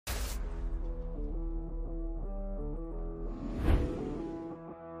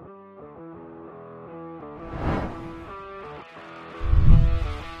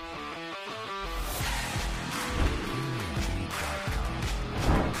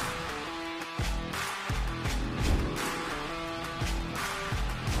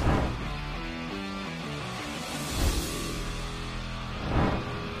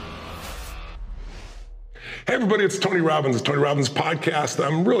everybody, it's Tony Robbins, the Tony Robbins podcast.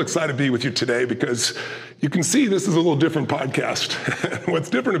 I'm real excited to be with you today because you can see this is a little different podcast. What's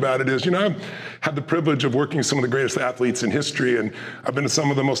different about it is, I've had the privilege of working with some of the greatest athletes in history, and I've been to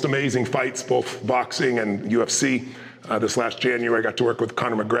some of the most amazing fights, both boxing and UFC. This last January, I got to work with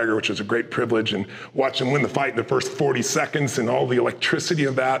Conor McGregor, which was a great privilege, and watch him win the fight in the first 40 seconds and all the electricity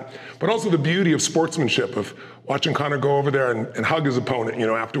of that, but also the beauty of sportsmanship, of watching Conor go over there and hug his opponent,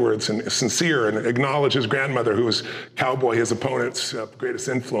 afterwards, and sincere, and acknowledge his grandmother, who was Cowboy, his opponent's greatest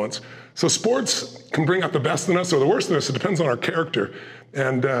influence. So sports can bring out the best in us or the worst in us. It depends on our character.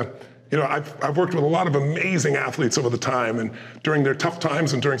 And I've worked with a lot of amazing athletes over the time, and during their tough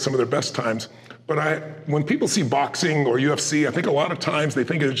times and during some of their best times. But when people see boxing or UFC, I think a lot of times they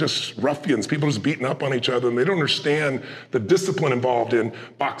think it's just ruffians, people just beating up on each other, and they don't understand the discipline involved in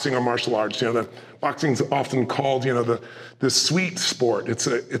boxing or martial arts. The boxing's often called, the sweet sport. It's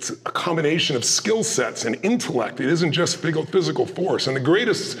a combination of skill sets and intellect. It isn't just physical force. And the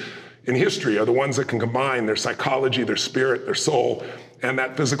greatest in history are the ones that can combine their psychology, their spirit, their soul, and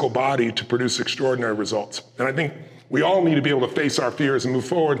that physical body to produce extraordinary results. And I think we all need to be able to face our fears and move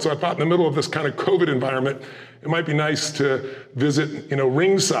forward. So I thought in the middle of this kind of COVID environment, it might be nice to visit,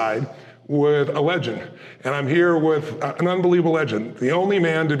 ringside with a legend. And I'm here with an unbelievable legend, the only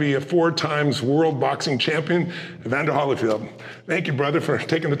man to be a 4 times world boxing champion, Evander Holyfield. Thank you, brother, for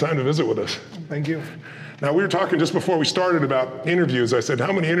taking the time to visit with us. Thank you. Now, we were talking just before we started about interviews. I said,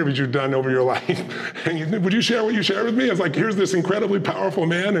 how many interviews you've done over your life? And would you share what you shared with me? I was like, here's this incredibly powerful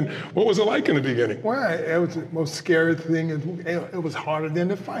man, and what was it like in the beginning? Well, it was the most scary thing. It was harder than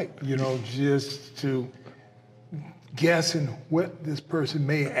the fight, just to guessing what this person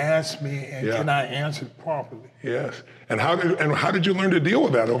may ask me, and can I answer it properly? Yes. And how did you learn to deal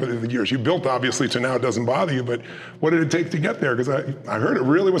with that over the years? You built, obviously, to now it doesn't bother you, but what did it take to get there? Because I heard it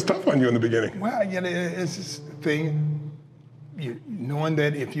really was tough on you in the beginning. Well, it's this thing, knowing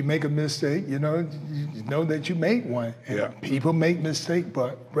that if you make a mistake, you know that you made one. And people make mistakes,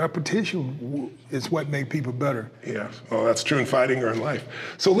 but repetition is what makes people better. Yes. Well, that's true in fighting or in life.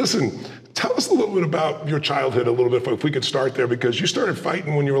 So listen, tell us a little bit about your childhood a little bit, if we could start there, because you started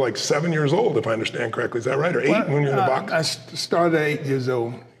fighting when you were like 7 years old, if I understand correctly. Is that right? Or 8 when you were in the box? I started at 8 years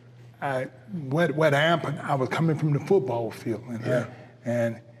old. What happened, I was coming from the football field,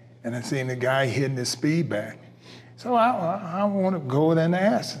 and I seen the guy hitting his speed bag. So I want to go there and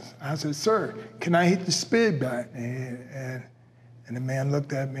ask him. I said, sir, can I hit the speed bag? And the man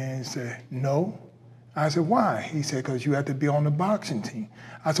looked at me and said, no. I said, why? He said, because you have to be on the boxing team.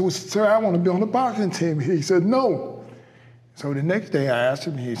 I said, well, sir, I want to be on the boxing team. He said, no. So the next day I asked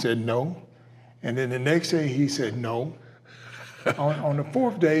him, he said, no. And then the next day he said, no. on the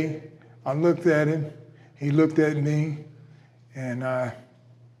 4th day, I looked at him, he looked at me, and I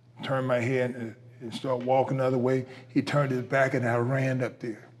turned my head and started walking the other way. He turned his back, and I ran up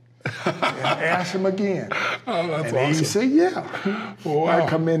there and asked him again. Oh, that's and awesome. He said, yeah. Wow. I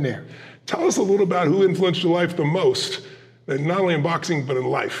come in there. Tell us a little about who influenced your life the most, not only in boxing, but in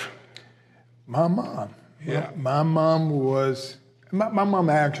life. My mom. Yeah. My mom was, my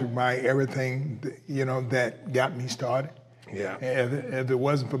mom actually buy everything, that got me started. Yeah. If it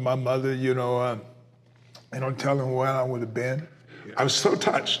wasn't for my mother, I don't tell him where I would have been. I was so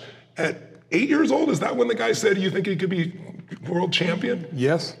touched. At 8 years old, is that when the guy said you think he could be world champion?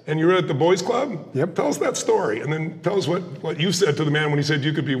 Yes. And you were at the boys club? Yep. Tell us that story, and then tell us what you said to the man when he said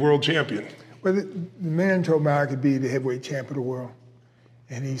you could be world champion. Well, the man told me I could be the heavyweight champion of the world.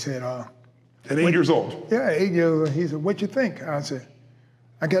 And he said, at 8 years old? Yeah, 8 years old. He said, what you think? I said,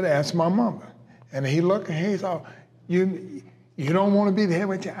 I got to ask my mama. And he looked and he said, you don't want to be the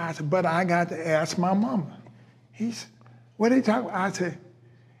heavyweight champion? I said, but I got to ask my mama. He said, what are you talking about? I said,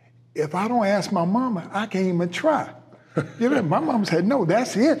 if I don't ask my mama, I can't even try. My mama said, no,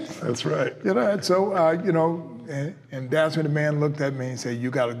 that's it. That's right. So, and that's when the man looked at me and said, you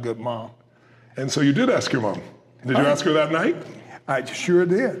got a good mom. And so you did ask your mom. Did you ask her that night? I sure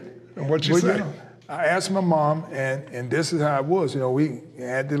did. And what'd she say? I asked my mom, and this is how it was. We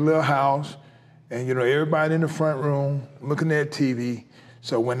had the little house, and, everybody in the front room looking at TV.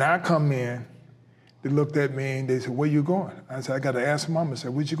 So when I come in, they looked at me and they said, where you going? I said, I got to ask Mom. I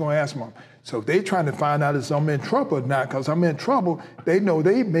said, what you going to ask Mom? So if they trying to find out if I'm in trouble or not, because I'm in trouble, they know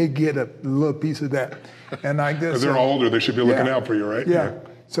they may get a little piece of that. And I guess— Because they're older, they should be looking out for you, right? Yeah.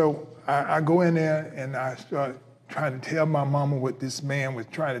 So I go in there and I start trying to tell my mama what this man was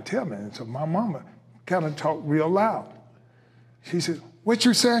trying to tell me. And so my mama kind of talked real loud. She said, what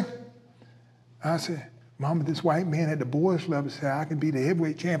you say? I said, Mama, this white man at the boys club said I can be the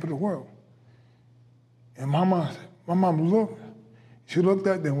heavyweight champion of the world. And my mom looked. She looked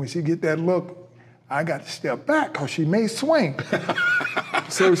at them. When she get that look, I got to step back because she may swing.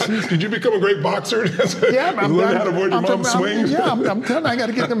 So did you become a great boxer? Yeah, I'm learn how to avoid your mom's swings. I'm telling you, I got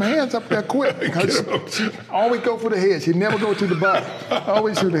to get them hands up there quick. She always go for the head. She never go to the body.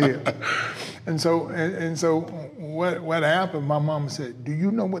 Always to the head. And so what happened? My mama said, "Do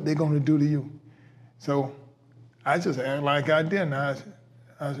you know what they're going to do to you?" So I just acted like I didn't. I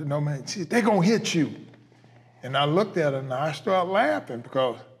said, "No, man." She said, "They're going to hit you." And I looked at her and I started laughing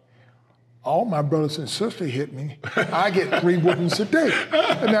because all my brothers and sisters hit me. I get 3 whoopings a day.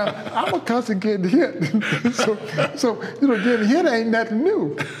 Now, I'm accustomed to getting hit. so getting hit ain't nothing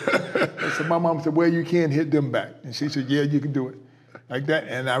new. So my mom said, well, you can't hit them back. And she said, yeah, you can do it. Like that.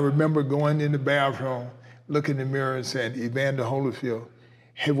 And I remember going in the bathroom, looking in the mirror and saying, Evander Holyfield,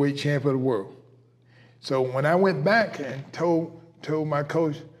 heavyweight champion of the world. So when I went back and told my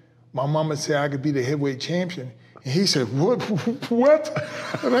coach, my mama said I could be the heavyweight champion, and he said, what?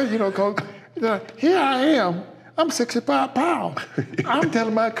 Coach, here I am. I'm 65 pounds. I'm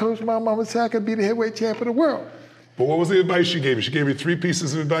telling my coach, my mama said I could be the heavyweight champion of the world. But what was the advice she gave you? She gave you 3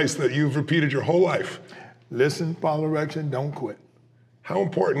 pieces of advice that you've repeated your whole life. Listen, follow direction, don't quit. How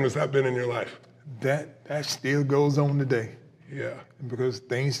important has that been in your life? That still goes on today. Yeah. Because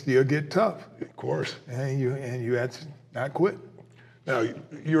things still get tough. Of course. And you have to not quit. Now,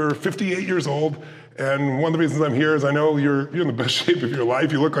 you're 58 years old, and one of the reasons I'm here is I know you're in the best shape of your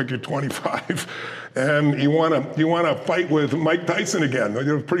life. You look like you're 25, and you want to fight with Mike Tyson again.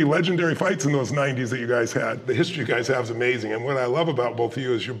 There were pretty legendary fights in those 90s that you guys had. The history you guys have is amazing, and what I love about both of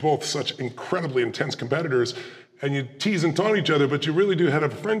you is you're both such incredibly intense competitors, and you tease and taunt each other, but you really do have a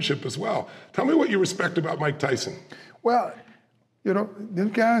friendship as well. Tell me what you respect about Mike Tyson. Well,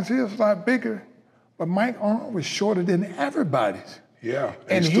 this guy's here is a lot bigger, but Mike's arm was shorter than everybody's. Yeah,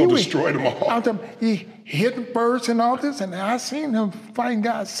 and he still destroyed them all. He hit them first and all this, and I seen him fighting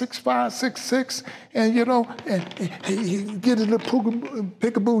guys 6'5", 6'6", and he get in the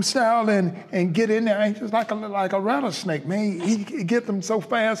peekaboo style and get in there. He's just like a rattlesnake, man. He get them so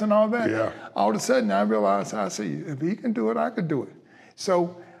fast and all that. Yeah. All of a sudden, I realized, I see, if he can do it, I could do it.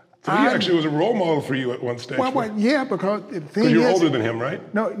 So he actually was a role model for you at one stage. Well, yeah, because the thing is, you're older than him,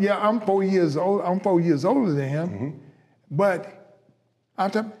 right? No, yeah, I'm 4 years old. I'm 4 years older than him, mm-hmm. but.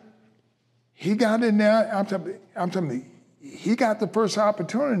 He got in there. I'm telling you, he got the first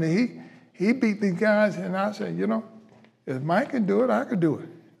opportunity. He beat these guys, and I said, if Mike can do it, I can do it.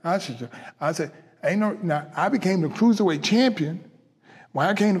 I said, ain't no. Now I became the cruiserweight champion. When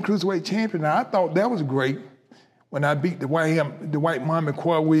I became the cruiserweight champion, I thought that was great. When I beat the white Muhammad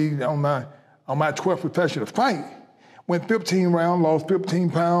Qawi on my 12th professional fight, went 15 rounds, lost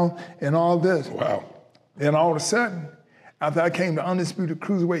 15 pounds, and all this. Wow. Then all of a sudden, after I came the undisputed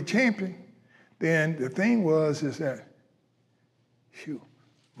cruiserweight champion, then the thing is that, shoot,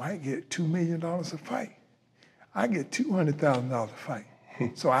 Mike get $2 million a fight. I get $200,000 a fight.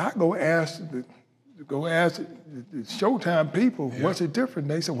 So I go ask the Showtime people, what's the difference?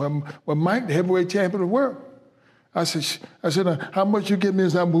 They said, well, Mike, the heavyweight champion of the world. I said, how much you give me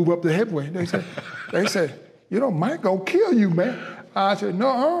as I move up to heavyweight? They said, Mike gonna kill you, man. I said,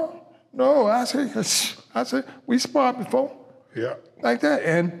 no. I said, we sparred before. Yeah. Like that.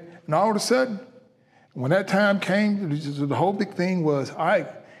 And all of a sudden, when that time came, the whole big thing was, all right,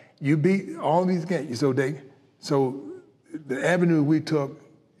 you beat all these guys. So the avenue we took,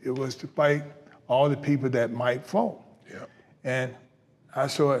 it was to fight all the people that Mike fought. Yeah. And I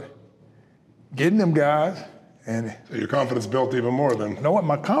started getting them guys. And so your confidence built even more then. You know what?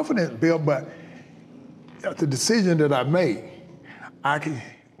 My confidence built, but the decision that I made, I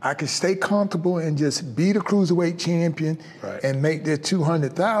could stay comfortable and just be the cruiserweight champion and make that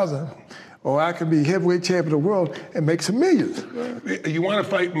 $200,000, or I could be heavyweight champion of the world and make some millions. You want to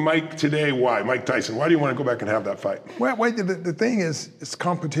fight Mike today? Why? Mike Tyson. Why do you want to go back and have that fight? Well, the thing is, it's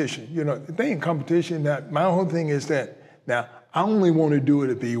competition. The thing in competition, my whole thing is that, now, I only want to do it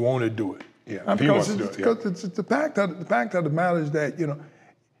if you want to do it. Yeah, if he wants to do it, yeah. Because the fact of the matter is that,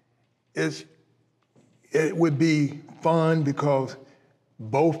 it would be fun because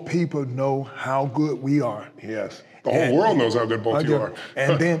both people know how good we are. Yes. The whole world knows how good both you are.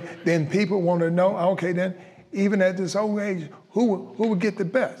 And then people want to know, okay, then even at this old age, who would get the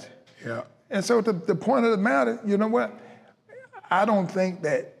best? Yeah. And so the point of the matter, you know what? I don't think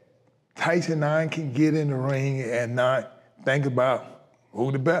that Tyson and I can get in the ring and not think about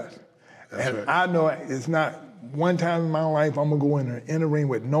who the best. That's right. I know it's not one time in my life I'm gonna go in the ring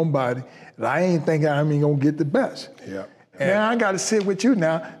with nobody that I ain't thinking I'm even gonna get the best. Yeah. Now I got to sit with you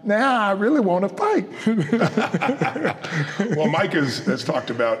now. Now I really want to fight. Well, Mike has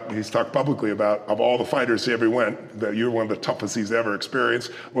talked about, he's talked publicly about, of all the fighters he ever went, that you're one of the toughest he's ever experienced.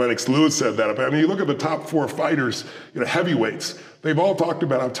 Lennox Lewis said that. I mean, you look at the top 4 fighters, heavyweights, they've all talked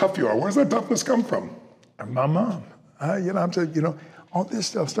about how tough you are. Where's that toughness come from? My mom. I'm saying, all this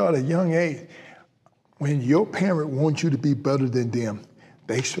stuff started at a young age. When your parent wants you to be better than them,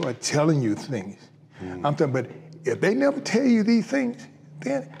 they start telling you things. I'm talking, but if they never tell you these things,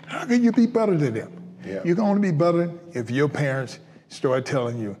 then how can you be better than them? Yeah. You're going to be better if your parents start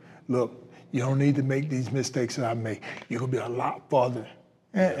telling you, look, you don't need to make these mistakes that I make. You're going to be a lot farther.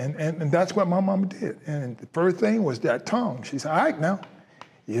 And that's what my mama did. And the first thing was that tongue. She said, all right now.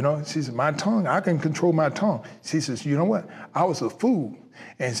 She said, my tongue, I can control my tongue. She says, you know what? I was a fool.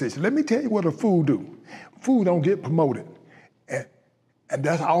 And she says, let me tell you what a fool do. Fool don't get promoted. And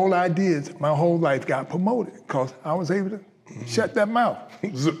that's all I did. My whole life got promoted because I was able to shut that mouth.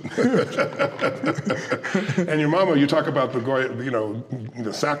 And your mama, you talk about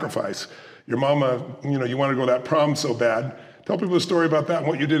the sacrifice. Your mama, you want to go to that prom so bad. Tell people the story about that and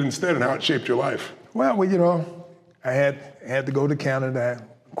what you did instead and how it shaped your life. Well, I had to go to Canada,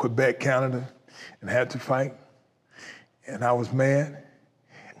 Quebec, Canada, and had to fight. And I was mad.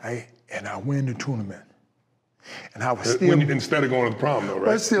 I win the tournament. And I was still... Instead of going to the prom, though,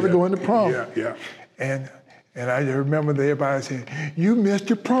 right? Instead of going to prom. Yeah. And I remember everybody saying, you missed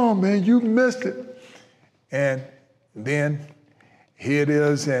your prom, man, you missed it. And then here it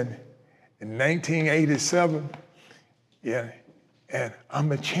is in 1987, and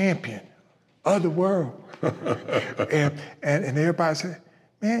I'm a champion of the world. and everybody said,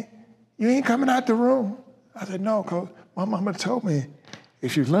 man, you ain't coming out the room. I said, no, because my mama told me,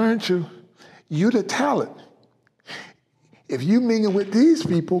 if you learn to, you the talent. If you mingle with these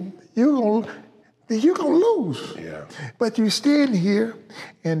people, you're gonna lose. Yeah. But you stand here,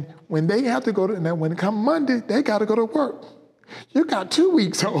 and when they have to go to, now when it comes Monday, they got to go to work. You got 2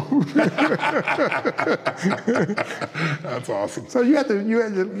 weeks home. That's awesome. So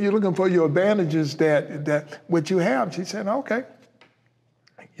you're looking for your advantages that what you have. She said, okay,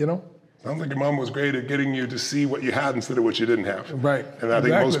 Sounds like your mom was great at getting you to see what you had instead of what you didn't have. Right. And I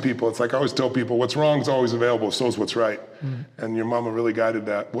think most people, it's like I always tell people, what's wrong is always available, so is what's right. And your mama really guided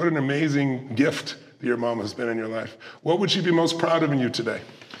that. What an amazing gift that your mama has been in your life. What would she be most proud of in you today?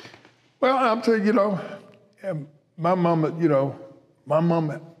 Well, I'm telling you, my mama,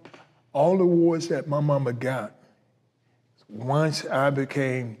 all the awards that my mama got, once I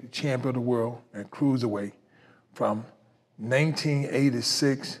became the champion of the world at cruiserweight from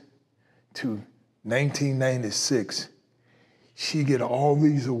 1986 to 1996, she get all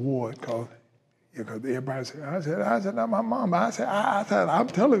these awards because everybody said, I said, not my mom. I said, I'm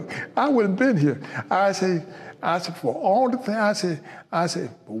telling you, I wouldn't have been here. I said, for all the things, I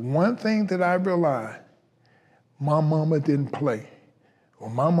said, but one thing that I realized, my mama didn't play.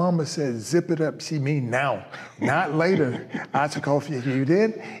 When my mama said, zip it up, she mean now, not later. I said, if you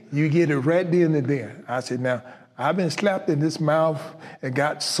did, you get it right then and there. I said, now, I've been slapped in this mouth and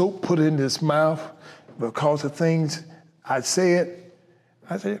got soap put in this mouth because of things I said.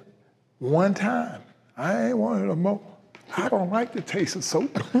 I said, one time, I ain't wanted no more. I don't like the taste of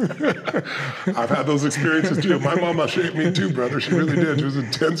soap. I've had those experiences too. My mama shaped me too, brother. She really did. She was an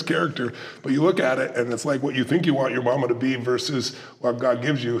intense character. But you look at it and it's like what you think you want your mama to be versus what God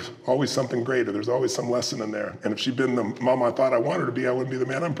gives you, always something greater. There's always some lesson in there. And if she'd been the mama I thought I wanted her to be, I wouldn't be the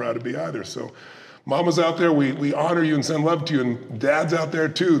man I'm proud to be either. So mamas out there, we honor you and send love to you. And dads out there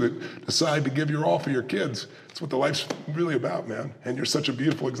too that decide to give your all for your kids. It's what the life's really about, man. And you're such a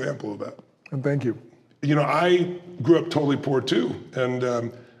beautiful example of that. And thank you. I grew up totally poor too. And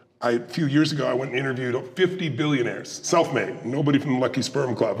a few years ago, I went and interviewed 50 billionaires, self-made, nobody from the Lucky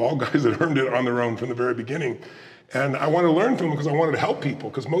Sperm Club, all guys that earned it on their own from the very beginning. And I wanted to learn from them because I wanted to help people,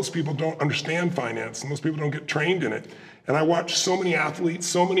 because most people don't understand finance, and most people don't get trained in it. And I watched so many athletes,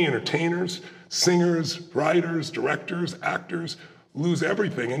 so many entertainers, singers, writers, directors, actors, lose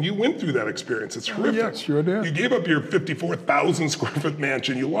everything. And you went through that experience. It's horrific. Yes, sure did. You gave up your 54,000 square foot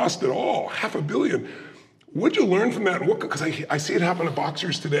mansion. You lost it all, $500 million. What'd you learn from that? Because I see it happen to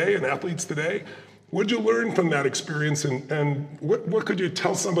boxers today and athletes today. What'd you learn from that experience? And what could you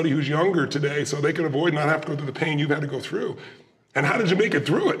tell somebody who's younger today so they can avoid not have to go through the pain you've had to go through? And how did you make it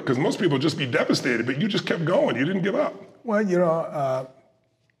through it? Because most people just be devastated, but you just kept going. You didn't give up. Well,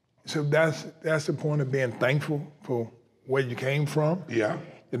 so that's the point of being thankful for where you came from. Yeah.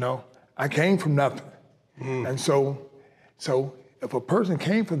 I came from nothing. And so if a person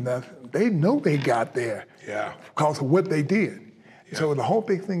came from nothing, they know they got there. Yeah. Because of what they did. Yeah. So the whole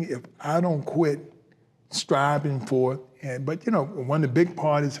big thing, if I don't quit striving for it. But one of the big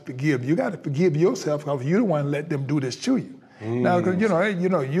part is to forgive. You got to forgive yourself because you don't want to let them do this to you. Now, because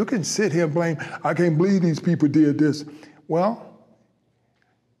you can sit here and blame. I can't believe these people did this. Well,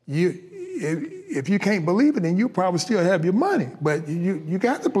 if you can't believe it, then you probably still have your money. But you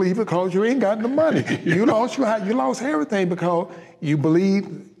got to believe it because you ain't got the money. You lost everything because you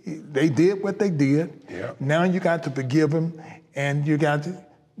believe they did what they did. Yeah. Now you got to forgive them, and you got to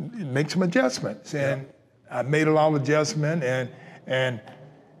make some adjustments. And I made a lot of adjustments, and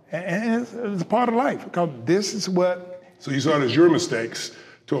it's a part of life because this is what. So you saw it as your mistakes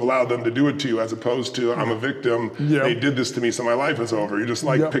to allow them to do it to you, as opposed to I'm a victim. Yeah. They did this to me, so my life is over. You just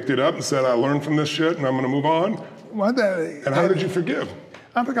picked it up and said, I learned from this shit, and I'm going to move on. And how did you forgive?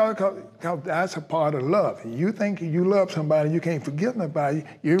 Because that's a part of love. You think you love somebody, you can't forgive nobody.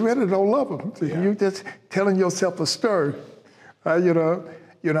 You really don't love them. So you're just telling yourself a story.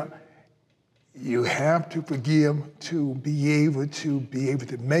 You have to forgive to be able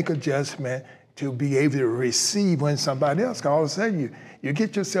to make adjustment, to be able to receive when somebody else. All of a sudden, you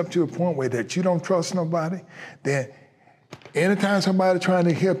get yourself to a point where that you don't trust nobody. Then, anytime somebody trying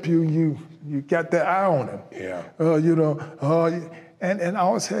to help you, you got that eye on them. Yeah. And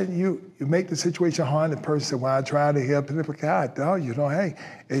all of a sudden, you make the situation hard. The person said, "Well, I tried to help him, but God,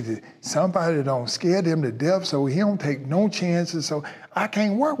 hey, somebody don't scare them to death, so he don't take no chances. So I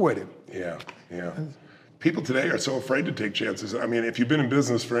can't work with him." Yeah. People today are so afraid to take chances. I mean, if you've been in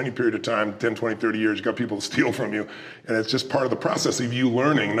business for any period of time, 10, 20, 30 years, you've got people to steal from you. And it's just part of the process of you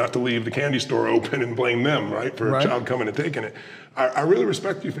learning not to leave the candy store open and blame them, right, for a child coming and taking it. I really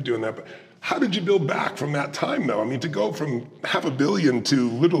respect you for doing that. But how did you build back from that time, though? I mean, to go from $500 million to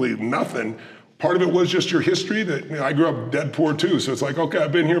literally nothing, part of it was just your history that I grew up dead poor too. So it's like, okay,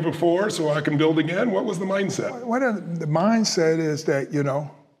 I've been here before, so I can build again. What was the mindset? The mindset is that,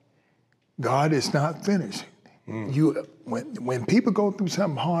 God is not finished. When people go through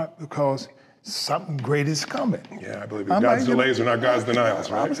something hard because something great is coming. Yeah, I believe it. God's delays are not God's denials,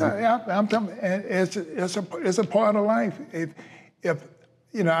 right? I'm telling you, it's a part of life. If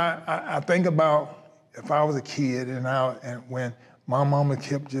I think about if I was a kid and when my mama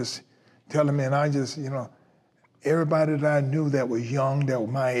kept just telling me, and I just, everybody that I knew that was young, that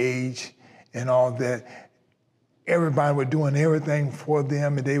was my age, and all that. Everybody was doing everything for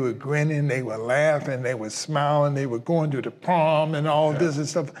them, and they were grinning, they were laughing, they were smiling, they were going to the prom and all this and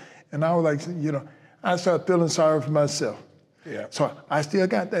stuff. And I was like, I started feeling sorry for myself. Yeah. So I still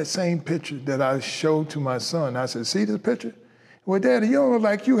got that same picture that I showed to my son. I said, "See this picture? Well, Daddy, you don't look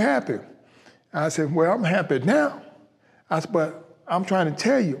like you happy." I said, "Well, I'm happy now." I said, "But I'm trying to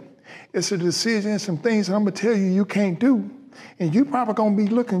tell you, it's a decision, some things that I'm gonna tell you can't do. And you probably gonna be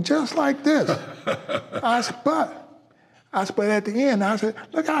looking just like this." I said, but at the end, I said,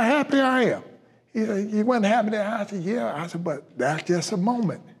 "Look how happy I am." He said, "You wasn't happy there?" I said, "Yeah." I said, "But that's just a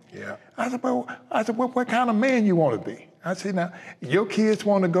moment." Yeah. I said, what kind of man you want to be?" I said, "Now, your kids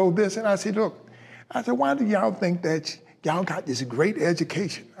want to go this." And I said, "Look," I said, "why do y'all think that y'all got this great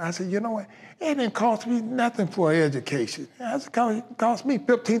education?" I said, "You know what? It didn't cost me nothing for education. It cost me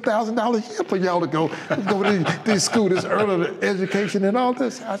 $15,000 a year for y'all to go to this school, this early education and all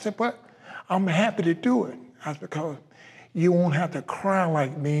this." I said, "But I'm happy to do it." I said, "Because you won't have to cry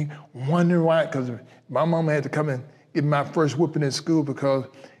like me, wondering why." Because my mama had to come and give me my first whooping in school because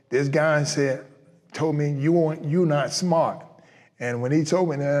this guy told me, "You're not smart." And when he told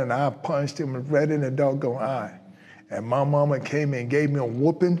me that, and I punched him right in the doggone eye. And my mama came and gave me a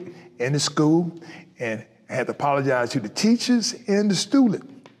whooping in the school, and I had to apologize to the teachers and the student.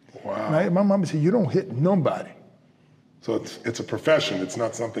 Wow. Right? My mama said, "You don't hit nobody." So it's a profession. It's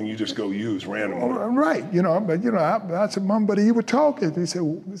not something you just go use randomly. Right. But I said, "Mom, but he was talking." He said,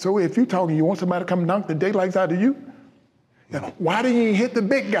 "So if you're talking, you want somebody to come knock the daylights out of you? Now, why didn't you hit the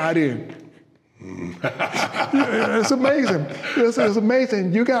big guy then?" It's amazing. It's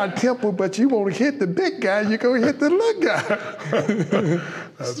amazing. You got a temper, but you won't hit the big guy. You go hit the little guy.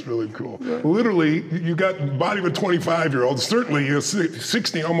 That's really cool. Yeah. Literally, you got the body of a 25-year-old. Certainly, you're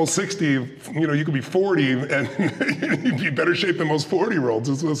 60, almost 60. You could be 40 and you'd be better shape than most 40-year-olds.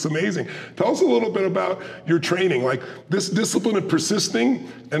 It's amazing. Tell us a little bit about your training, like this discipline of persisting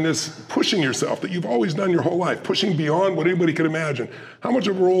and this pushing yourself that you've always done your whole life, pushing beyond what anybody could imagine. How much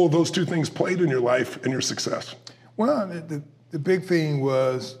of a role those two things played in your life and your success? Well, the big thing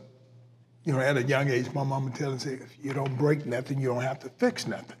was, at a young age, my mama tells me, if you don't break nothing, you don't have to fix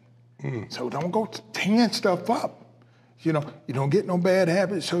nothing. So don't go tearing stuff up. You don't get no bad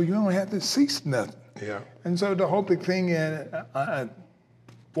habits, so you don't have to cease nothing. Yeah. And so the whole big thing, and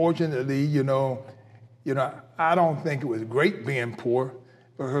fortunately, I don't think it was great being poor,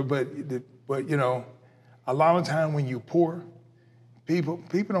 but a lot of time when you're poor, people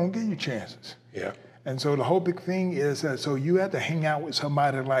don't give you chances. Yeah. And so the whole big thing is that so you have to hang out with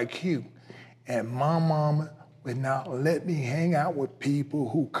somebody like you. And my mama would not let me hang out with people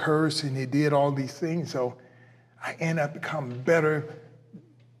who curse and they did all these things. So I ended up becoming better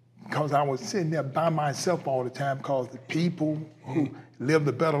because I was sitting there by myself all the time because the people who lived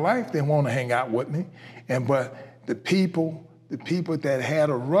a better life didn't want to hang out with me. But the people that had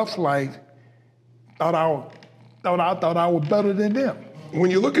a rough life thought I was better than them.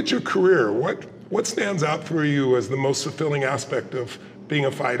 When you look at your career, what stands out for you as the most fulfilling aspect of being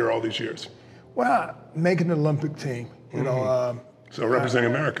a fighter all these years? Well, making the Olympic team, you know. So representing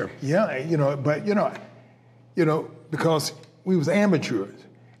America. Yeah, because we was amateurs.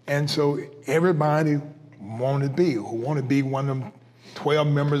 And so everybody wanted to be one of them 12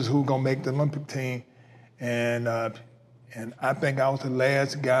 members who gonna make the Olympic team. And I think I was the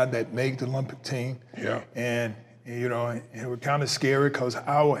last guy that made the Olympic team. Yeah. And it was kind of scary because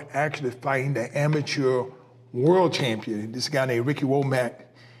I was actually fighting the amateur world champion. This guy named Ricky Womack.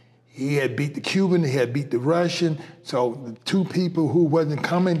 He had beat the Cuban, he had beat the Russian. So the two people who wasn't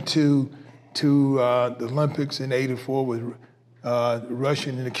coming to the Olympics in '84 was the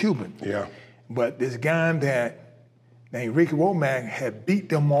Russian and the Cuban. Yeah. But this guy named Ricky Womack had beat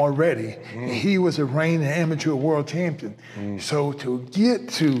them already. And he was a reigning amateur world champion. So to get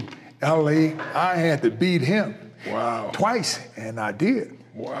to LA, I had to beat him. Wow. Twice, and I did.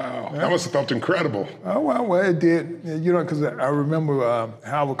 Wow. That must have felt incredible. Oh, well, it did. Because I remember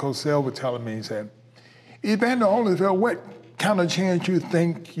Howard Cosell was telling me, he said, Evander Holyfield, what kind of chance you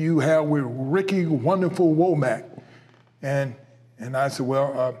think you have with Ricky Wonderful Womack? And I said,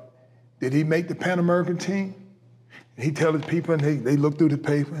 well, did he make the Pan American team? And he tell his people, and they looked through the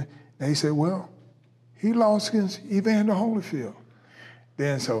paper, and they said, well, he lost against Evander Holyfield.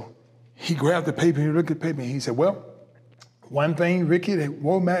 Then so he grabbed the paper, he looked at the paper, and he said, well, one thing Ricky that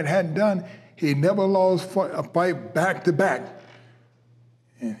Womack hadn't done, he never lost a fight back to back.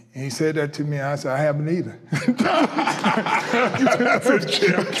 And he said that to me, and I said, I haven't either. That's a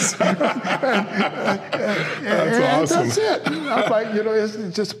chance. That's awesome. That's it. I'm like,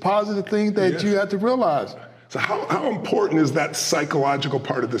 it's just a positive thing that you have to realize. So how important is that psychological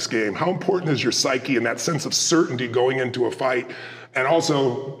part of this game? How important is your psyche and that sense of certainty going into a fight, and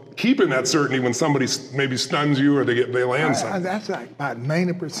also keeping that certainty when somebody maybe stuns you or they land something? That's like about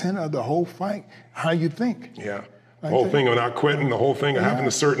 90% of the whole fight, how you think. Yeah. The whole thing of not quitting, the whole thing of having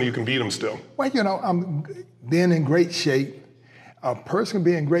the certainty you can beat them still. Well, I'm being in great shape. A person can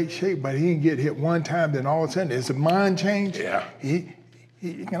be in great shape, but he can get hit one time, then all of a sudden it's a mind change. Yeah. He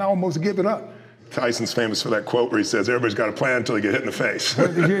can almost give it up. Tyson's famous for that quote where he says, everybody's got a plan until you get hit in the face.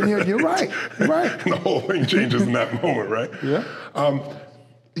 Well, you're right. You're right. And the whole thing changes in that moment, right? Yeah.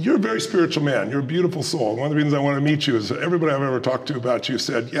 You're a very spiritual man. You're a beautiful soul. One of the reasons I wanted to meet you is everybody I've ever talked to about you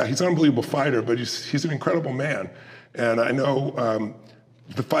said, yeah, he's an unbelievable fighter, but he's an incredible man. And I know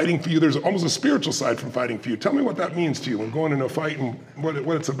the fighting for you, there's almost a spiritual side from fighting for you. Tell me what that means to you when going into a fight and what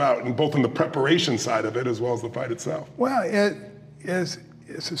it's about, and both in the preparation side of it as well as the fight itself. Well,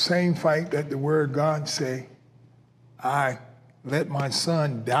 it's the same fight that the word of God say, I let my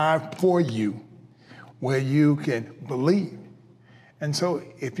son die for you, where you can believe. And so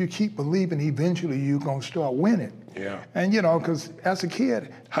if you keep believing, eventually you're going to start winning. Yeah. And because as a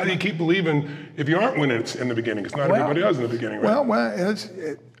kid. How do you keep believing if you aren't winning in the beginning? Because not everybody does in the beginning, right?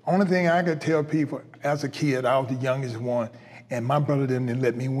 Well, only thing I could tell people, as a kid, I was the youngest one, and my brother didn't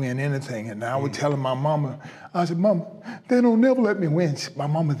let me win anything. And I was telling my mama, I said, Mama, they don't never let me win. My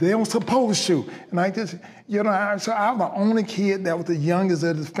mama, they don't supposed to. And I just, so I was the only kid that was the youngest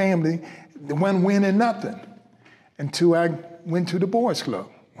of the family that wasn't winning nothing until I went to the boys club.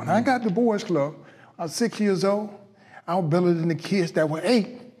 When I got to the boys club, I was 6 years old. I was better than the kids that were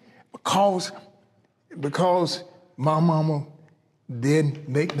 8 because my mama didn't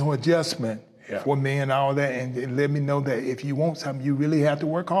make no adjustment for me and all that, and it let me know that if you want something, you really have to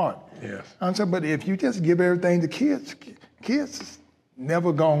work hard. Yes. I said, but if you just give everything to kids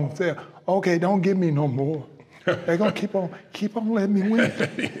never gonna say, okay, don't give me no more. They're gonna keep on letting me win.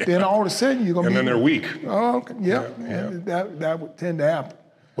 Then all of a sudden you're gonna and then they're weak. Oh, okay, yeah. And that would tend to happen.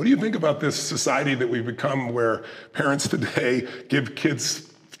 What do you think about this society that we've become where parents today give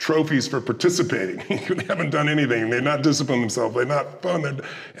kids trophies for participating? They haven't done anything. They're not disciplined themselves. They're not fun.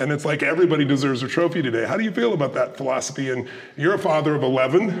 And it's like everybody deserves a trophy today. How do you feel about that philosophy? And you're a father of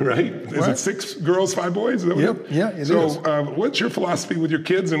 11, right? Is it 6 girls, 5 boys? Yep. Yeah, it is. So what's your philosophy with your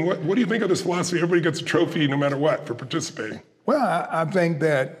kids? And what do you think of this philosophy? Everybody gets a trophy no matter what for participating. Well, I think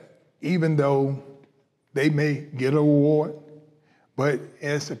that even though they may get an award, but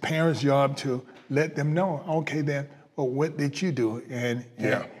it's the parents' job to let them know, okay then, well, what did you do?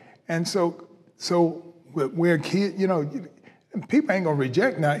 And so we're kids, people ain't gonna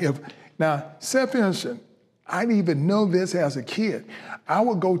reject now, self-innocent, I didn't even know this as a kid. I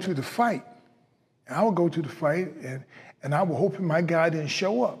would go to the fight. And I was hoping my guy didn't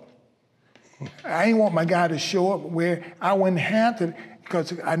show up. I didn't want my guy to show up where I wouldn't have to,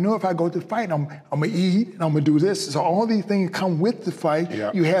 because I know if I go to the fight, I'm gonna eat, and I'm gonna do this. So all these things come with the fight.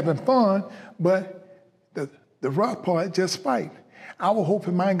 Yeah. You having fun, but the rough part, just fight. I was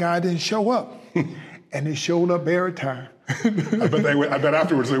hoping my guy didn't show up, and he showed up every time. I bet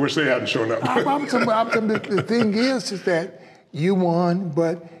afterwards they wish they hadn't shown up. The thing is that you won,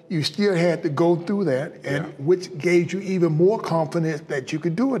 but you still had to go through that, and which gave you even more confidence that you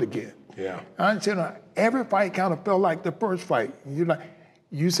could do it again. Yeah. I said every fight kind of felt like the first fight.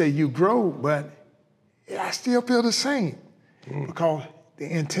 You say you grow, but I still feel the same because the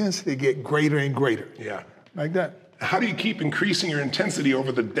intensity get greater and greater. Yeah. Like that. How do you keep increasing your intensity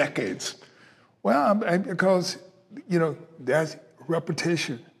over the decades? Well, because that's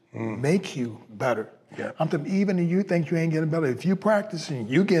repetition make you better. Yeah. Even if you think you ain't getting better, if you practicing,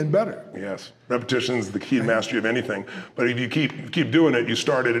 you getting better. Yes, repetition is the key to mastery of anything. But if you keep doing it, you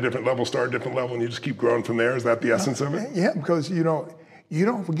start at a different level, and you just keep growing from there. Is that the essence of it? Yeah, because you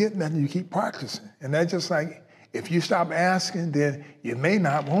don't forget nothing. You keep practicing, and that's just like if you stop asking, then you may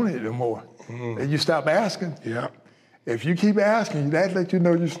not want it anymore. And you stop asking. Yeah. If you keep asking, that lets you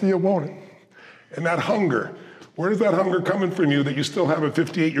know you still want it. And that hunger. Where is that hunger coming from you that you still have at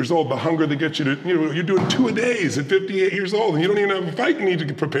 58 years old? The hunger that gets you to, you're doing 2-a-days at 58 years old and you don't even have a fight you need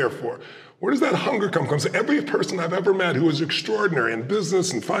to prepare for. Where does that hunger come from? So every person I've ever met who is extraordinary in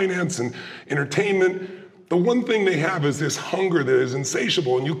business and finance and entertainment, the one thing they have is this hunger that is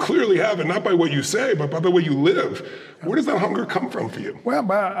insatiable, and you clearly have it, not by what you say, but by the way you live. Where does that hunger come from for you? Well,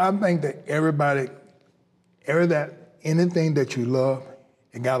 I think that anything that you love,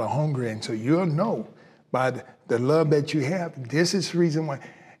 it got a hunger in, so you'll know by the love that you have. This is the reason why,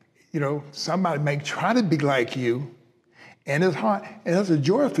 somebody may try to be like you, and it's hard, and it's a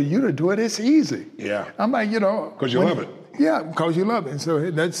joy for you to do it. It's easy. Yeah. I'm like, because you love it. Yeah, because you love it. And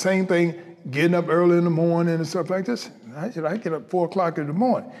so that same thing, getting up early in the morning and stuff like this. I get up 4 o'clock in the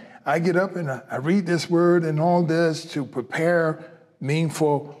morning. I get up and I read this word and all this to prepare me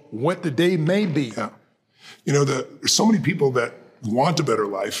for what the day may be. Yeah. There's so many people that want a better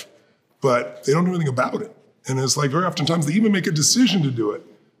life, but they don't do anything about it. And it's like very oftentimes they even make a decision to do it.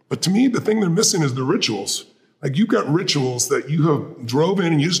 But to me, the thing they're missing is the rituals. Like you've got rituals that you have drove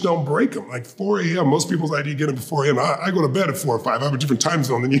in and you just don't break them. Like 4 a.m., most people's idea get up at 4 a.m. I go to bed at 4 or 5. I have a different time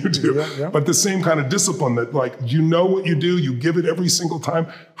zone than you do. Yeah. But the same kind of discipline that what you do, you give it every single time.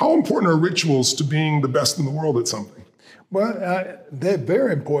 How important are rituals to being the best in the world at something? Well, they're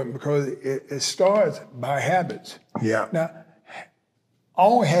very important because it starts by habits. Yeah. Now,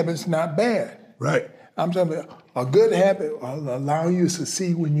 all habits not bad. Right. I'm talking about a good habit will allow you to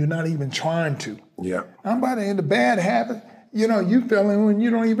succeed when you're not even trying to. Yeah. I'm about to end a bad habit. You failing when you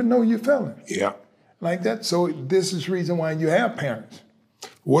don't even know you're failing. Yeah. Like that. So this is the reason why you have parents.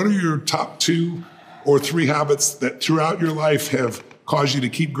 What are your top 2 or 3 habits that throughout your life have caused you to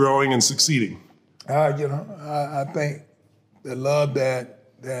keep growing and succeeding? I think the love that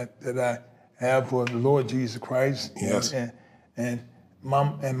I have for the Lord Jesus Christ. Yes. And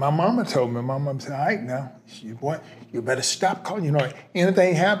my mama told me, my mom said, all right now, boy, you better stop calling.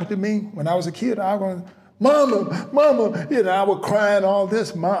 Anything happened to me when I was a kid, I was going, Mama, I was crying all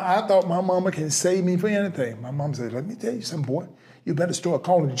this. I thought my mama can save me for anything. My mom said, let me tell you something, boy. You better start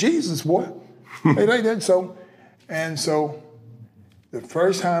calling Jesus, boy. Like that. So the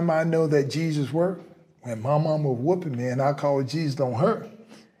first time I know that Jesus worked, when my mama was whooping me and I called Jesus on her,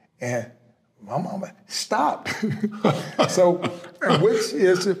 and my mama, stop. So, which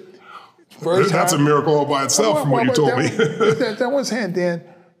is the first That's time, a miracle all by itself from what you told me. That was hand. Then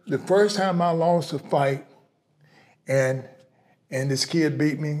the first time I lost a fight, and this kid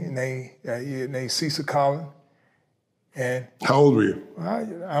beat me, and they Cecil Collins. And how old were you?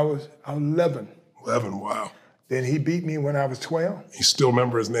 I was 11. 11, wow. Then he beat me when I was 12. You still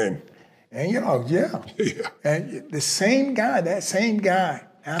remember his name? And yeah. And that same guy,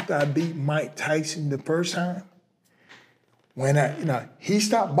 after I beat Mike Tyson the first time, when he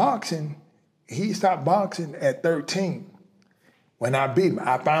stopped boxing at 13. When I beat him,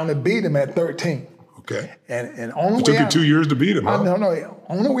 I finally beat him at 13. Okay. And only it took you 2 years to beat him, huh? No.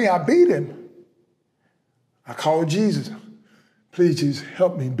 Only way I beat him, I called Jesus. Please, Jesus,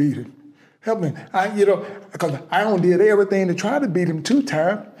 help me beat him. Help me. Because I only did everything to try to beat him 2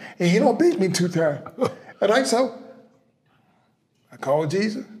 times, and he don't beat me 2 times. And so I called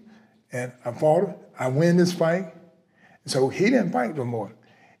Jesus, And I fought him. I win this fight. So he didn't fight no more.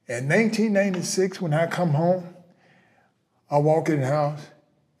 In 1996, when I come home, I walk in the house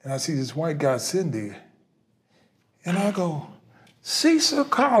and I see this white guy sitting there. And I go, Cecil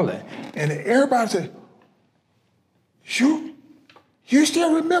Collins. And everybody said, you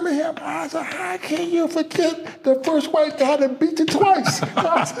still remember him? I said, how can you forget the first white guy that beat you twice?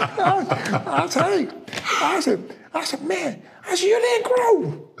 I said, man, you didn't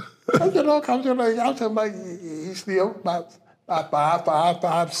grow. I'm like, he's still about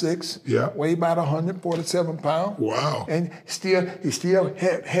 5'6". Yeah. Weigh about 147 pounds. Wow. And he still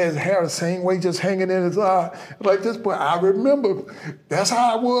has hair the same way, just hanging in his eye like this. But I remember that's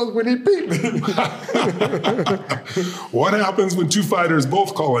how I was when he beat me. What happens when two fighters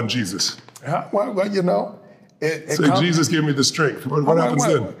both call on Jesus? Well, you know, Jesus gave me the strength. What happens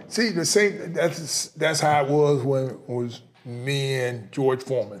then? See, the same. That's how it was when it was me and George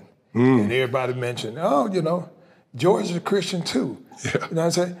Foreman, and everybody mentioned, oh, you know, George is a Christian too. Yeah. And I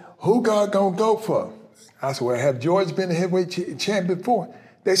said, who God gonna go for? I said, well, have George been a heavyweight champ before?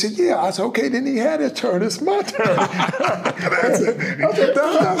 They said, yeah. I said, okay, then he had his turn. It's my turn. That's it. I said,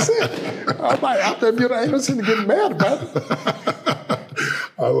 that's it. I'm like, I said, you know, ain't no sense in getting mad about it.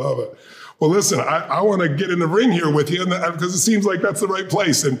 I love it. Well, listen, I want to get in the ring here with you because it seems like that's the right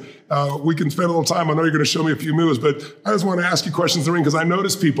place. And we can spend a little time. I know you're going to show me a few moves, but I just want to ask you questions in the ring because I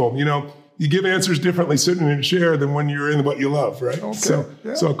notice people, you know, you give answers differently sitting in a chair than when you're in what you love, right? Okay.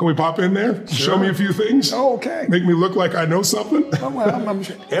 So can we pop in there? Sure. Show me a few things? Okay. Make me look like I know something? Well, I'm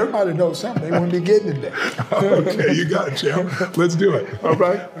sure everybody knows something. They wouldn't be getting it there. Okay, you got it, champ. Let's do it. All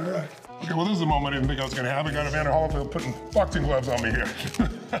right. All right. Okay, well, this is a moment I didn't think I was going to have. I got Evander Holyfield putting boxing gloves on me here.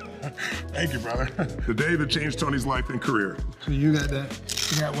 Thank you, brother. The day that changed Tony's life and career. So you got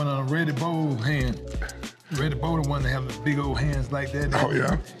that? You got one on a Reddy Bowl hand. Reddy Bowl, the one that have the big old hands like that. Oh,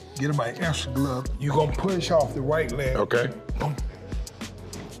 yeah? Get him an extra glove. You're going to push off the right leg. Okay. Boom.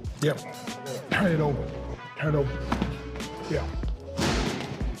 Yep. Turn it over. Turn it over. Yeah.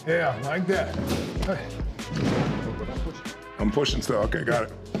 Yeah, like that. Hey. I'm pushing still. Okay, got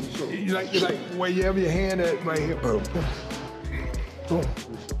it. You like where you have your hand at right here. Boom. Boom.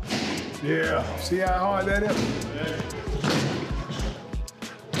 Yeah. See how hard that is?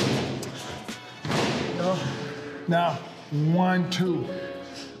 Now, 1, 2.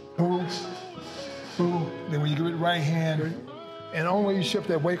 Boom. Boom. Then when you give it right hand, and only when you shift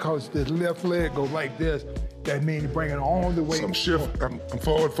that weight, because the left leg goes like this, that means you bring it all the way. So I'm shift, I'm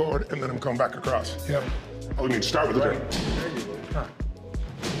forward, and then I'm coming back across. Yep. Oh, we need to start with the ring. There you go. Huh.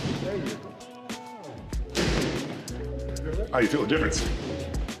 There you go. How you feel the difference?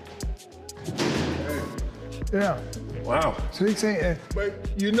 Yeah. Wow. So he's saying, but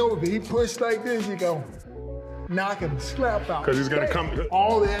you know, if he pushed like this, you go knock him, slap out. Because he's going to come.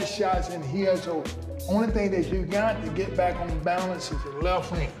 All that shots in here. So only thing that you got to get back on balance is your left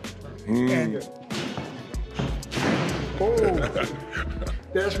hand. And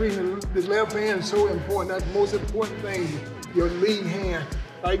that's reason the left hand is so important. That's the most important thing. Your lead hand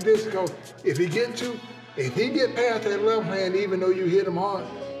like this. Because if he get past that left hand, even though you hit him hard,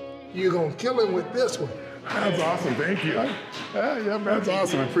 you're gonna kill him with this one. That's awesome. Thank you. Yeah, That's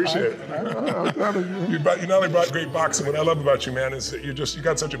awesome. I appreciate it. You not only brought great boxing. What I love about you, man, is that you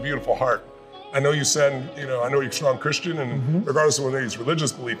got such a beautiful heart. I know you send, I know you're a strong Christian, and regardless of what his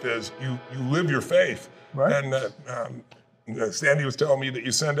religious belief is, you live your faith. Right. And Sandy was telling me that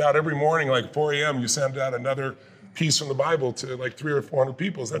you send out every morning, like 4 a.m., you send out another piece from the Bible to like 300 or 400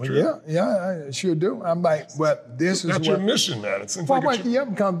 people. Is that true? Yeah, I sure do. I'm like, but this is that's your mission, man. It seems well, like the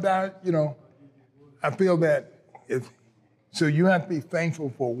up comes down, I feel that so you have to be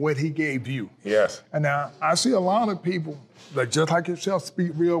thankful for what he gave you. Yes. And now I see a lot of people that just like yourself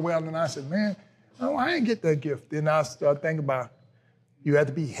speak real well, and I said, man, I didn't get that gift. Then I start thinking about you have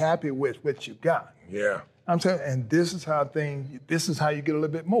to be happy with what you got. Yeah. I'm saying, and this is how you get a little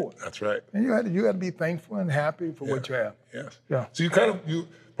bit more. That's right. And you got to be thankful and happy for what you have. Yes. Yeah. So part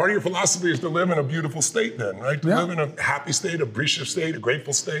of your philosophy is to live in a beautiful state then, right? To live in a happy state, a appreciative state, a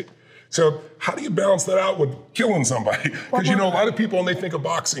grateful state. So how do you balance that out with killing somebody? Because a lot of people, when they think of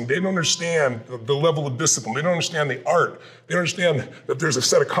boxing, they don't understand the level of discipline. They don't understand the art. They don't understand that there's a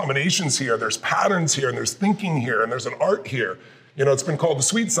set of combinations here, there's patterns here, and there's thinking here, and there's an art here. It's been called the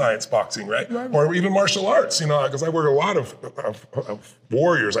sweet science boxing, right? Or even martial arts, because I work with a lot of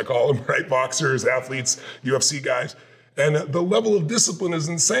warriors, I call them, right? Boxers, athletes, UFC guys. And the level of discipline is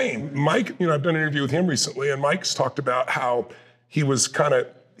insane. Mike, I've done an interview with him recently, and Mike's talked about how he was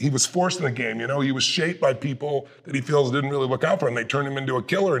forced in the game. He was shaped by people that he feels didn't really look out for him. They turned him into a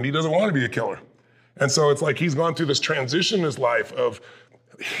killer, and he doesn't want to be a killer. And so it's like he's gone through this transition in his life of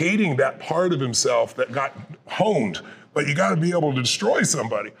hating that part of himself that got honed. But you got to be able to destroy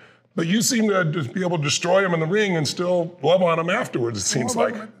somebody. But you seem to just be able to destroy him in the ring and still love on him afterwards, it seems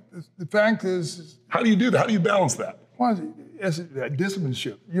like. The fact is... How do you do that? How do you balance that? Well, it's a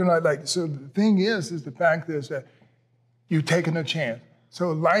discipleship. So the thing is the fact is that you're taking a chance.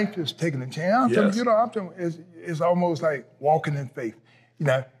 So life is taking a chance. Yes. It's almost like walking in faith. You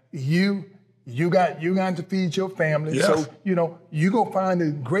got to feed your family. Yes. So, you go find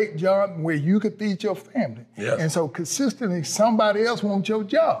a great job where you could feed your family. Yes. And so consistently, somebody else wants your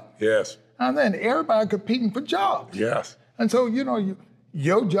job. Yes. And then everybody competing for jobs. Yes. And so,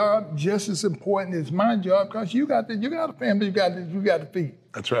 your job just as important as my job because you got a family you got to feed.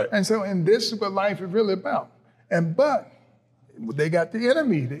 That's right. And so, and this is what life is really about. But they got the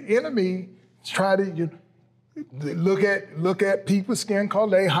enemy. The enemy try to look at people's skin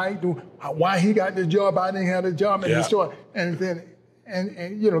color, their height, why he got the job, I didn't have the job, and destroy. And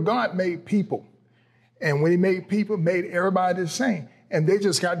God made people, and when He made people, made everybody the same. And they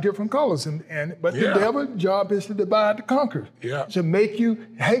just got different colors. But the devil's job is to divide to conquer. Yeah. To make you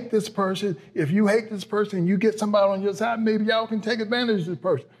hate this person. If you hate this person, you get somebody on your side, maybe y'all can take advantage of this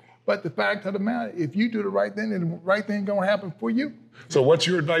person. But the fact of the matter, if you do the right thing, then the right thing gonna happen for you. So what's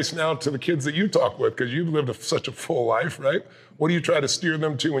your advice now to the kids that you talk with? Because you've lived such a full life, right? What do you try to steer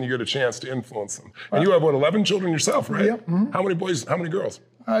them to when you get a chance to influence them? And you have, 11 children yourself, right? Yep. Mm-hmm. How many boys, how many girls?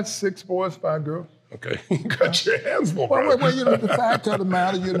 I had 6 boys, 5 girls. Okay, you got your hands full, bro. Well, the fact of the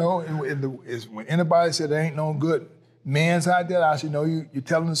matter, is when anybody said there ain't no good men's out there, I said, no, you're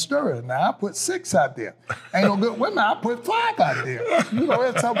telling the story. Now, I put 6 out there. Ain't no good women, I put 5 out there.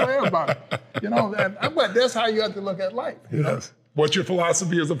 It's up for everybody. But that's how you have to look at life. Yes. What's your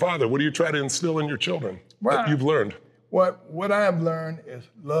philosophy as a father? What do you try to instill in your children that you've learned? What I have learned is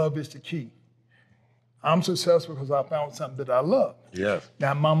love is the key. I'm successful because I found something that I love. Yes.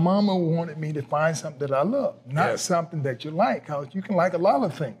 Now, my mama wanted me to find something that I love, not something that you like, because you can like a lot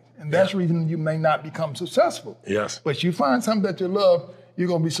of things. And that's the reason you may not become successful. Yes. But you find something that you love, you're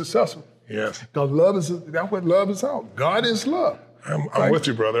going to be successful. Yes. Because that's what love is all. God is love. I'm with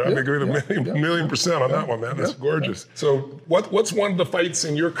you, brother. I agree with a million percent on that one, man. That's gorgeous. So what's one of the fights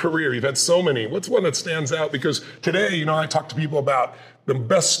in your career? You've had so many. What's one that stands out? Because today, I talk to people about the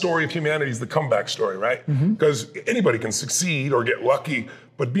best story of humanity is the comeback story, right? Because anybody can succeed or get lucky,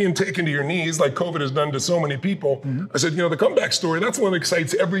 but being taken to your knees like COVID has done to so many people, I said, the comeback story, that's one that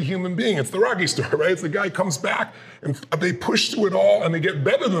excites every human being. It's the Rocky story, right? It's the guy comes back and they push through it all and they get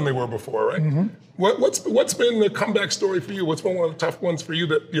better than they were before, right? What's been the comeback story for you? What's been one of the tough ones for you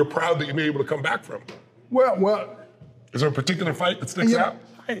that you're proud that you've been able to come back from? Well. Is there a particular fight that sticks out?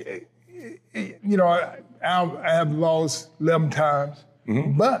 I have lost 11 times,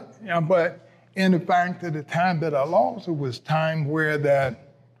 but in the fact that the time that I lost, it was time where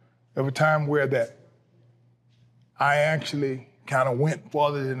I actually kind of went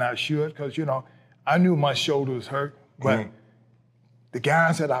farther than I should, because I knew my shoulder was hurt, but the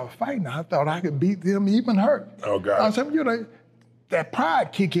guys that I was fighting, I thought I could beat them even hurt. Oh God! I said, that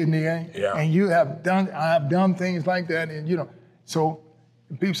pride kick in there, and I have done things like that, and so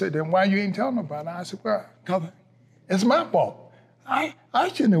people said, then why you ain't telling nobody? I said, well, because it's my fault. I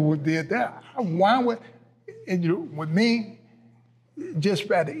shouldn't have did that. Why would, with me,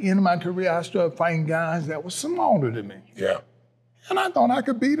 just at the end of my career, I started fighting guys that were smaller than me. Yeah. And I thought I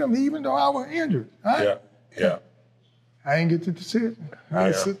could beat them even though I was injured. Right? Yeah. I didn't get the decision.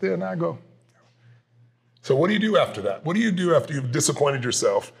 I sit there and I go. So what do you do after that? What do you do after you've disappointed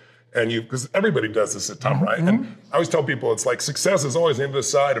yourself? Because everybody does this at times, right? And I always tell people, it's like success is always the other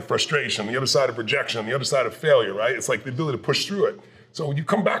side of frustration, the other side of rejection, the other side of failure, right? It's like the ability to push through it. So when you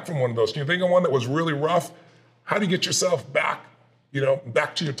come back from one of those, can you think of one that was really rough? How do you get yourself back,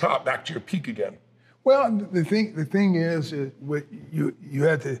 back to your top, back to your peak again? Well, the thing is you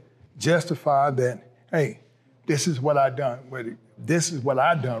had to justify that, hey, this is what I done. This is what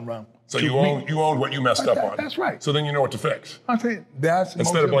I done wrong. So you owned what you messed up on. That's right. So then you know what to fix. I say that's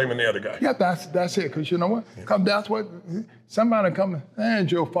instead of blaming the other guy. Yeah, that's it. Because you know what? Because that's what somebody come. That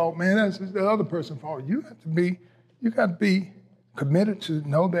ain't your fault, man. That's the other person's fault. You got to be committed to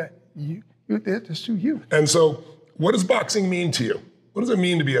know that you're there to suit you. And so, what does boxing mean to you? What does it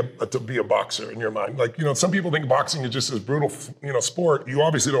mean to be a boxer in your mind? Like, some people think boxing is just this brutal, sport. You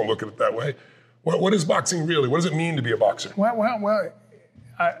obviously don't look at it that way. What is boxing really? What does it mean to be a boxer? Well.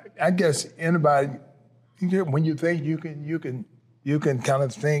 I guess anybody, when you think you can kind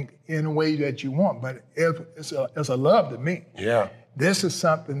of think in a way that you want, but it's a love to me. Yeah. This is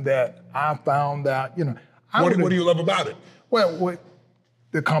something that I found out. What do you love about it? Well,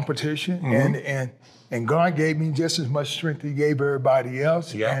 the competition, and God gave me just as much strength He gave everybody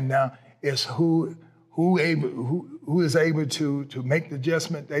else. Yeah. And now it's who is able to make the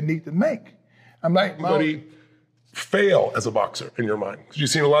adjustment they need to make. I'm like, Anybody fail as a boxer in your mind? Because you've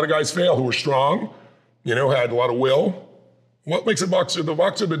seen a lot of guys fail who were strong, had a lot of will. What makes the boxer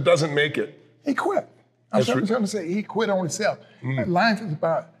that doesn't make it? He quit. I'm trying to say he quit on himself. Life is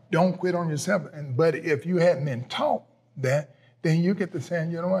about don't quit on yourself. But if you hadn't been taught that, then you get to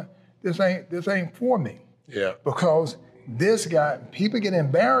saying, you know what, this ain't for me. Yeah. Because this guy, people get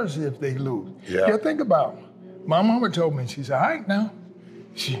embarrassed if they lose. Yeah. You think about it. My mama told me, she said, all right now,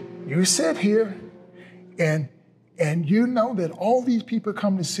 you sit here and you know that all these people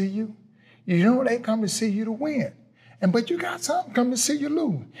come to see you. You know they come to see you to win. But you got some come to see you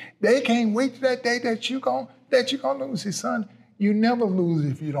lose. They can't wait to that day that you're gonna lose. See, son, you never lose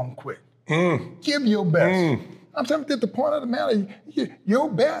if you don't quit. Give your best. I'm telling you, the point of the matter, your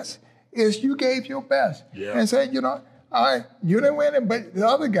best is you gave your best. Yeah. And say, all right, you didn't win it, but the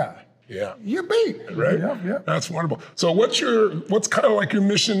other guy, you beat. Right? Yeah. That's wonderful. So what's kind of like your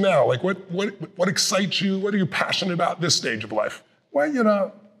mission now? Like what excites you? What are you passionate about this stage of life?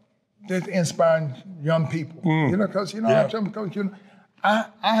 Well, just inspiring young people. Because I'm telling you, Coach, I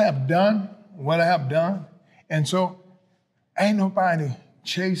have done what I have done, and so ain't nobody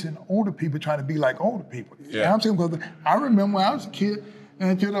chasing older people trying to be like older people. Yeah. I'm saying, because I remember when I was a kid,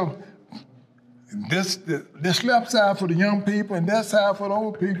 and this left side for the young people and that side for the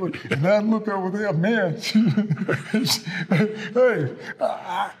old people. And I look over there, man. Hey,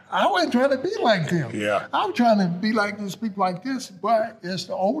 I wasn't trying to be like them. Yeah. I'm trying to be like these people like this, but it's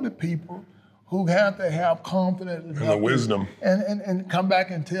the older people who have to have confidence and the wisdom and come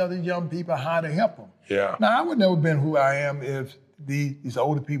back and tell these young people how to help them. Yeah. Now, I would never been who I am if these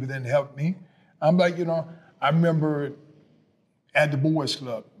older people didn't help me. I'm like, I remember at the boys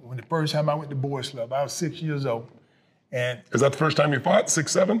club. When the first time I went to boys club, I was 6 years old. And is that the first time you fought, 6,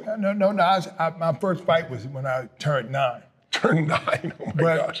 7? No. My first fight was when I turned 9. Turned 9, oh my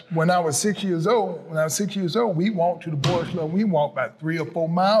gosh. When I was 6 years old, we walked to the boys club. We walked about 3 or 4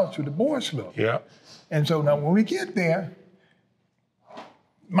 miles to the boys club. Yeah. And so now when we get there,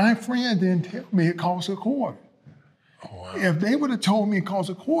 my friend didn't tell me it cost a quarter. Oh, wow. If they would have told me it cost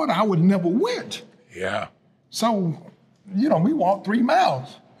a quarter, I would have never went. Yeah. So, we walked 3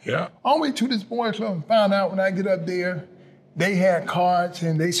 miles. Yeah. All the way to this boys club and found out when I get up there, they had cards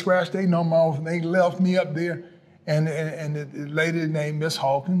and they scratched their number off and they left me up there. And the lady named Miss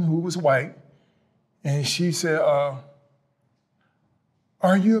Hawkins, who was white, and she said, are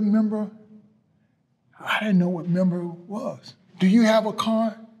you a member? I didn't know what member was. Do you have a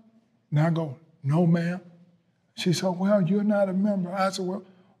card? And I go, no, ma'am. She said, well, you're not a member. I said, well,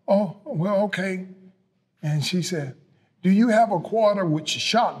 okay. And she said, do you have a quarter? Which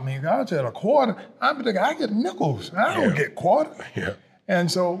shocked me. I said, a quarter? I get nickels. I don't get quarters. Yeah. And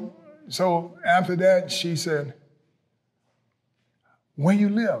so after that, she said, where you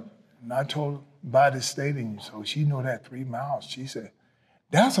live? And I told her, by the stadium. So she knew that 3 miles. She said,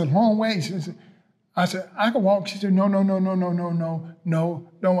 that's a long way. She said, I said, I can walk. She said, no.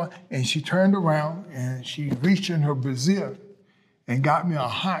 And she turned around and she reached in her brassiere and got me a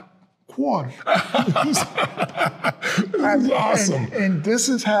hot quarter. This is awesome. And this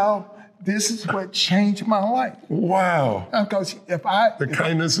is what changed my life. Wow. Because the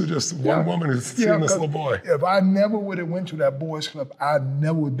kindness of just one woman who's seeing this little boy. If I never would have went to that boys club, I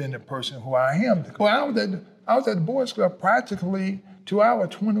never would have been the person who I am. Well, I was at the boys club practically till I was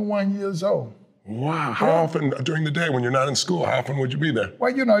 21 years old. Wow. How often during the day when you're not in school, how often would you be there?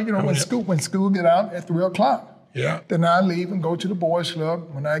 Well, when school get out at 3 o'clock. Yeah. Then I leave and go to the boys club.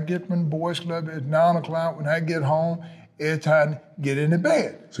 When I get from the boys club at 9 o'clock, when I get home, it's time to get into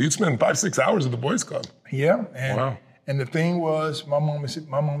bed. So you'd spend 5-6 hours at the boys club. Yeah. Wow. And the thing was, my mom was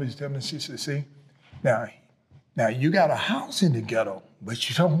telling me, she said, see, now you got a house in the ghetto, but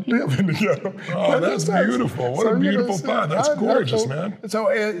you don't live in the ghetto. Oh, that's beautiful. What a beautiful thought. That's gorgeous, man. So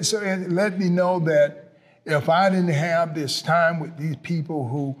it let me know that if I didn't have this time with these people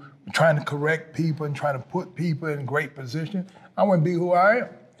who were trying to correct people and trying to put people in great position, I wouldn't be who I am.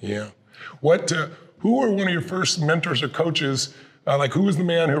 Yeah. Who were one of your first mentors or coaches? Who was the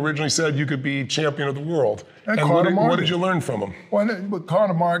man who originally said you could be champion of the world? And what did you learn from him? Well, with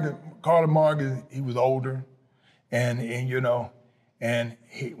Carter Morgan, he was older, and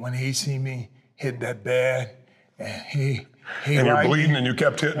when he seen me hit that bad, and you're bleeding and you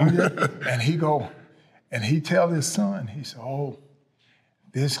kept hitting. and he tell his son, he said, "Oh,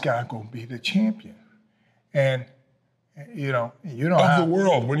 this guy gonna be the champion," and you know of the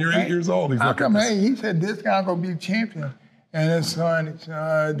world when you're 8 years old. He's looking. He said, "This guy gonna be the champion," And his son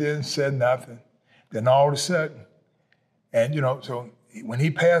didn't say nothing. Then all of a sudden, and so when he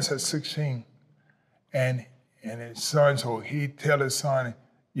passed at 16, and his son, so he tell his son,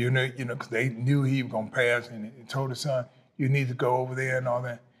 because they knew he was gonna pass, and he told his son, you need to go over there and all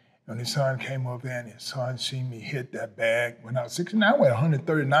that. And his son came over there, and his son seen me hit that bag when I was 16. I weighed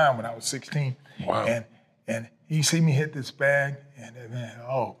 139 when I was 16. Wow. And he see me hit this bag, and man,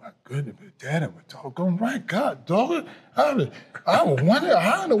 oh my goodness, Daddy was doggone right, God, dog. I was wondering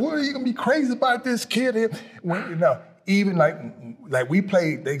how in the world you gonna be crazy about this kid here? When, even like we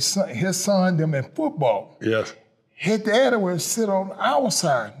played, his son them in football. Yes. Hit the Evander and sit on our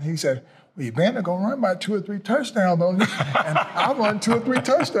side. And he said, well, Evander gonna run by 2 or 3 touchdowns, don't you? And I run 2 or 3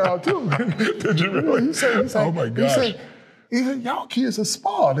 touchdowns too. Did you really? He said, oh my gosh. He said, y'all kids are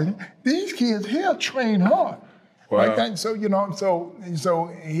smart, and these kids here train hard. Wow. Like that. So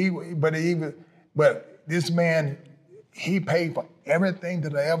but this man, he paid for everything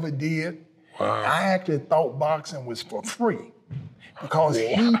that I ever did. Wow. I actually thought boxing was for free because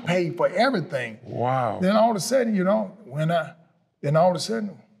he paid for everything. Wow. Then all of a sudden,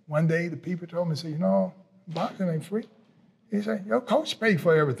 one day the people told me, said, boxing ain't free. He said, your coach paid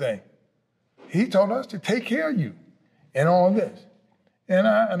for everything. He told us to take care of you and all this. And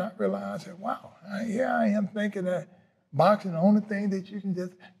I realized, I said, wow, I am thinking that boxing is the only thing that you can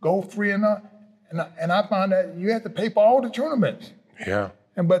just go free and I found that you have to pay for all the tournaments. Yeah.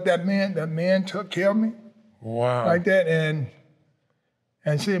 But that man took care of me. Wow. Like that.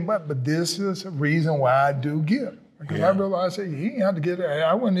 And see, but this is a reason why I do give. Because I realized he didn't have to get it.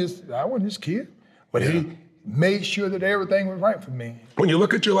 I wasn't his kid. But he made sure that everything was right for me. When you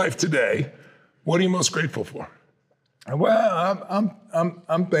look at your life today, what are you most grateful for? Well,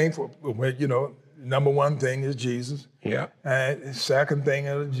 I'm thankful. Number one thing is Jesus. Yeah. And the second thing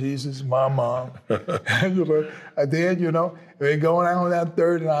is Jesus, my mom. And then, we're going out on that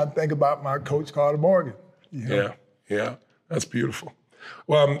third, and I think about my coach, Carter Morgan. Yeah, that's beautiful.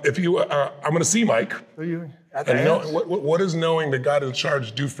 Well, if you, I'm going to see Mike. What does knowing that God is in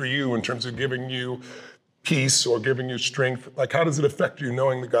charge do for you in terms of giving you peace or giving you strength? Like, how does it affect you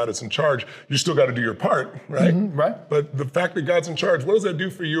knowing that God is in charge? You still got to do your part, right? Mm-hmm, right. But the fact that God's in charge, what does that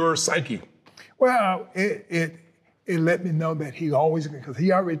do for your psyche? Well, it let me know that he always, because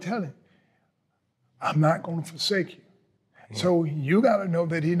he already telling me, I'm not going to forsake you. So you got to know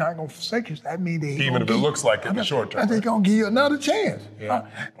that he's not going to forsake you. That means that even if it looks like it in the short term. I think he's going to give you another chance. Yeah.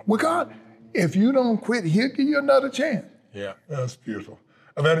 Well, God, if you don't quit, he'll give you another chance. Yeah, that's beautiful.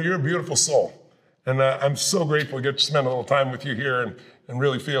 Evander, you're a beautiful soul. And I'm so grateful to get to spend a little time with you here and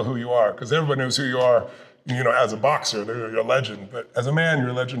really feel who you are. Because everybody knows who you are, as a boxer, you're a legend. But as a man, you're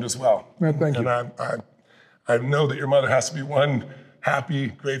a legend as well. Well, thank you. And I know that your mother has to be one happy,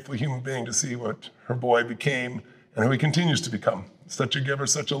 grateful human being to see what her boy became and who he continues to become. Such a giver,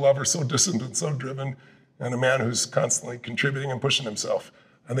 such a lover, so disciplined, so driven, and a man who's constantly contributing and pushing himself.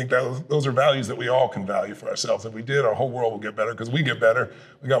 I think those are values that we all can value for ourselves. If we did, our whole world would get better because we get better.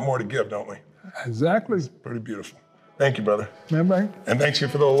 We got more to give, don't we? Exactly. It's pretty beautiful. Thank you, brother. Yeah, man. And thanks you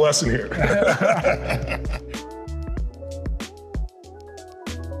for the lesson here.